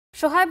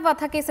ഷുഹൈബ്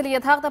വധക്കേസിൽ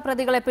യഥാർത്ഥ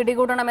പ്രതികളെ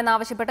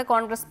പിടികൂടണമെന്നാവശ്യപ്പെട്ട്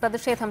കോൺഗ്രസ്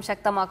പ്രതിഷേധം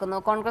ശക്തമാക്കുന്നു.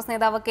 കോൺഗ്രസ്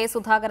നേതാവ് കെ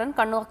സുധാകരൻ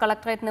കണ്ണൂർ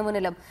കളക്ടറേറ്റിന്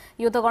മുന്നിലും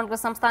യൂത്ത്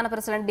കോൺഗ്രസ് സംസ്ഥാന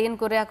പ്രസിഡന്റ് ഡീൻ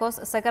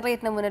കുര്യാക്കോസ്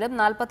സെക്രട്ടേറിയറ്റിന് മുന്നിലും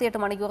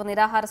 48 മണിക്കൂർ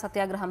നിരാഹാര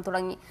സത്യാഗ്രഹം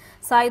തുടങ്ങി.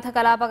 സായുധ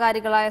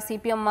കലാപകാരികളായ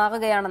CPM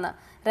മാറുകയാണെന്ന്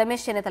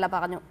രമേശ് ചെന്നിത്തല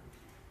പറഞ്ഞു.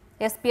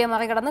 SP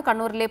മറികടന്ന്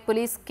കണ്ണൂരിലെ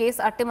പോലീസ്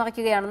കേസ്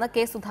അട്ടിമറിക്കുകയാണെന്ന്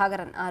കെ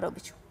സുധാകരൻ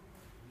ആരോപിച്ചു.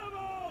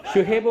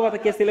 ഷുഹൈബ്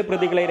വധക്കേസിലെ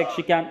പ്രതികളെ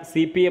രക്ഷിക്കാൻ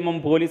CPM-ഉം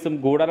പോലീസും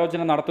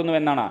ഗൂഢാലോചന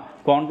നടത്തുന്നുവെന്നാണ്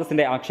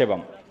കോൺഗ്രസിന്റെ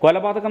ആക്ഷേപം.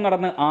 കൊലപാതകം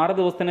നടന്ന് 6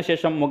 ദിവസത്തിന്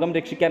ശേഷം മുഖം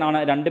രക്ഷിക്കാനാണ്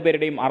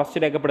രണ്ടുപേരുടെയും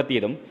അറസ്റ്റ്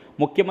രേഖപ്പെടുത്തിയതും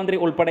മുഖ്യമന്ത്രി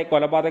ഉൾപ്പെടെ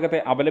കൊലപാതകത്തെ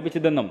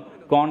അപലപിച്ചതെന്നും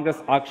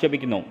കോൺഗ്രസ്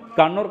ആക്ഷേപിക്കുന്നു.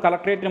 കണ്ണൂർ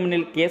കളക്ടറേറ്റിന്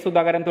മുന്നിൽ കെ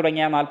സുധാകരൻ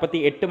തുടങ്ങിയ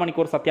 48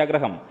 മണിക്കൂർ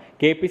സത്യാഗ്രഹം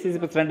KPCC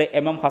പ്രസിഡന്റ്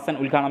MM ഹസൻ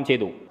ഉദ്ഘാടനം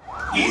ചെയ്തു.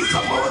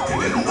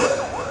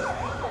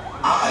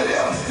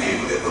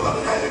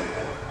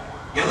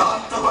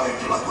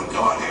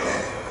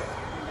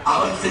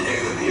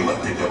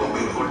 നിയമത്തിന്റെ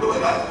മുമ്പിൽ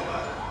കൊണ്ടുവരാൻ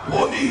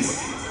പോലീസ്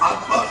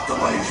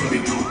ആത്മാർത്ഥമായി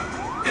ശ്രമിച്ചു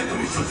എന്ന്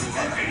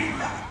വിശ്വസിക്കാൻ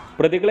കഴിയില്ല.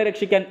 പ്രതികളെ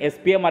രക്ഷിക്കാൻ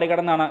SP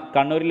മറികടന്നാണ്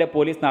കണ്ണൂരിലെ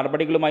പോലീസ്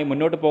നടപടികളുമായി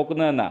മുന്നോട്ട്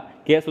പോകുന്നതെന്ന്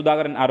കെ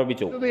സുധാകരൻ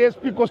ആരോപിച്ചു.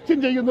 SP ക്വസ്റ്റ്യൻ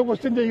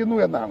ചെയ്യുന്നു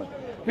എന്നാണ്.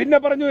 പിന്നെ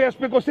പറഞ്ഞു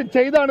SP ക്വസ്റ്റ്യൻ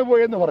ചെയ്താണ്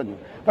പോയെന്ന് പറഞ്ഞു.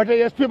 പക്ഷേ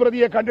SP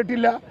പ്രതിയെ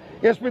കണ്ടിട്ടില്ല.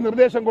 SP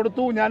നിർദ്ദേശം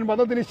കൊടുത്തു. ഞാൻ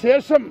വന്നതിന്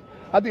ശേഷം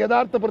അത്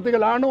യഥാർത്ഥ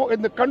പ്രതികളാണോ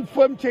എന്ന്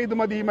കൺഫേം ചെയ്ത്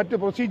മതി മറ്റ്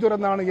പ്രൊസീജിയർ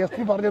എന്നാണ് SP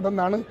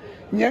പറഞ്ഞതെന്നാണ്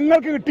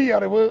ഞങ്ങൾക്ക് കിട്ടിയ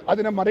അറിവ്.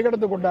 അതിനെ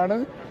മറികടന്നുകൊണ്ടാണ്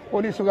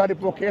പോലീസുകാർ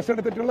ഇപ്പോൾ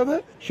കേസെടുത്തിട്ടുള്ളത്.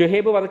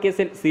 ഷുഹൈബ്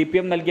വധക്കേസിൽ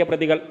CPM നൽകിയ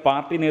പ്രതികൾ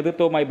പാർട്ടി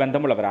നേതൃത്വവുമായി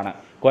ബന്ധമുള്ളവരാണ്.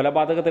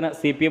 കൊലപാതകത്തിന്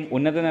CPM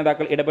ഉന്നത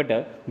നേതാക്കൾ ഇടപെട്ട്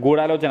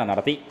ഗൂഢാലോചന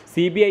നടത്തി.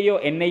 CBI-യോ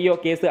NIA-യോ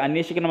കേസ്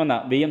അന്വേഷിക്കണമെന്ന്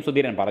VM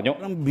സുധീരൻ പറഞ്ഞു.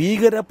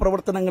 ഭീകര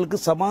പ്രവർത്തനങ്ങൾക്ക്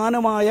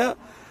സമാനമായ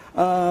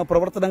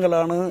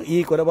പ്രവർത്തനങ്ങളാണ് ഈ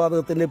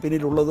കൊലപാതകത്തിൻ്റെ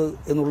പിന്നിലുള്ളത്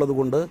എന്നുള്ളത്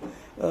കൊണ്ട്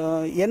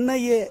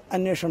NIA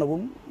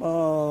അന്വേഷണവും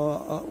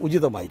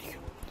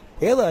ഉചിതമായിരിക്കും.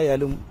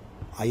 ഏതായാലും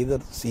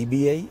ഐദർ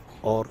CBI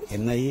ഓർ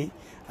NIA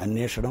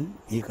അന്വേഷണം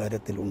ഈ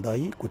കാര്യത്തിൽ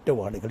ഉണ്ടായി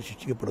കുറ്റവാളികൾ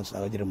ശിക്ഷിക്കപ്പെടുന്ന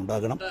സാഹചര്യം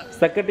ഉണ്ടാകണം.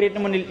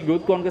 സെക്രട്ടേറിയറ്റിന് മുന്നിൽ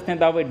യൂത്ത് കോൺഗ്രസ്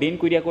നേതാവ് ഡീൻ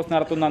കുര്യാക്കോസ്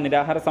നടത്തുന്ന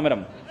നിരാഹാര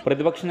സമരം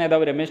പ്രതിപക്ഷ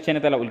നേതാവ് രമേശ്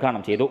ചെന്നിത്തല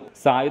ഉദ്ഘാടനം ചെയ്തു.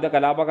 സായുധ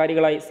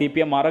കലാപകാരികളായി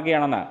CPM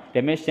മാറുകയാണെന്ന്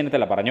രമേശ്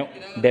ചെന്നിത്തല പറഞ്ഞു.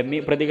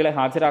 ഡമ്മി പ്രതികളെ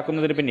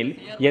ഹാജരാക്കുന്നതിന് പിന്നിൽ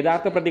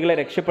യഥാർത്ഥ പ്രതികളെ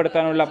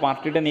രക്ഷപ്പെടുത്താനുള്ള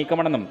പാർട്ടിയുടെ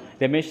നീക്കമാണെന്നും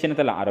രമേശ്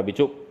ചെന്നിത്തല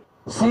ആരോപിച്ചു.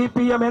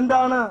 CPM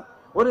എന്താണ്?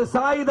 ഒരു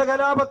സായുധ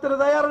കലാപത്തിന്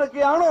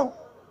തയ്യാറെടുക്കുകയാണോ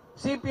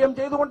CPM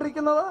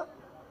ചെയ്തുകൊണ്ടിരിക്കുന്നത്?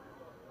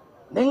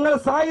 നിങ്ങൾ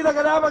സായുധ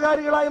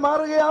കലാപകാരികളായി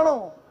മാറുകയാണോ?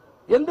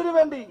 എന്തിനു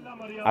വേണ്ടി?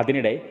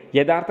 അതിനിടെ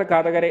യഥാർത്ഥ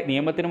ഘാതകരെ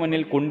നിയമത്തിന്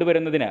മുന്നിൽ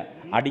കൊണ്ടുവരുന്നതിന്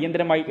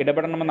അടിയന്തരമായി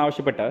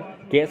ഇടപെടണമെന്നാവശ്യപ്പെട്ട്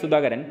കെ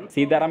സുധാകരൻ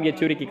സീതാറാം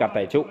യെച്ചൂരിക്ക്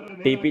കത്തയച്ചു.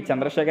 TP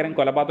ചന്ദ്രശേഖരൻ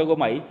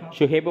കൊലപാതകവുമായി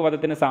ഷുഹൈബ്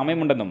വധത്തിന്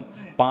സാമ്യമുണ്ടെന്നും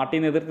പാർട്ടി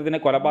നേതൃത്വത്തിന്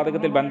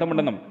കൊലപാതകത്തിൽ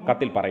ബന്ധമുണ്ടെന്നും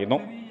കത്തിൽ പറയുന്നു.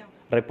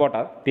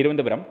 റിപ്പോർട്ടർ,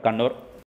 തിരുവനന്തപുരം, കണ്ണൂർ.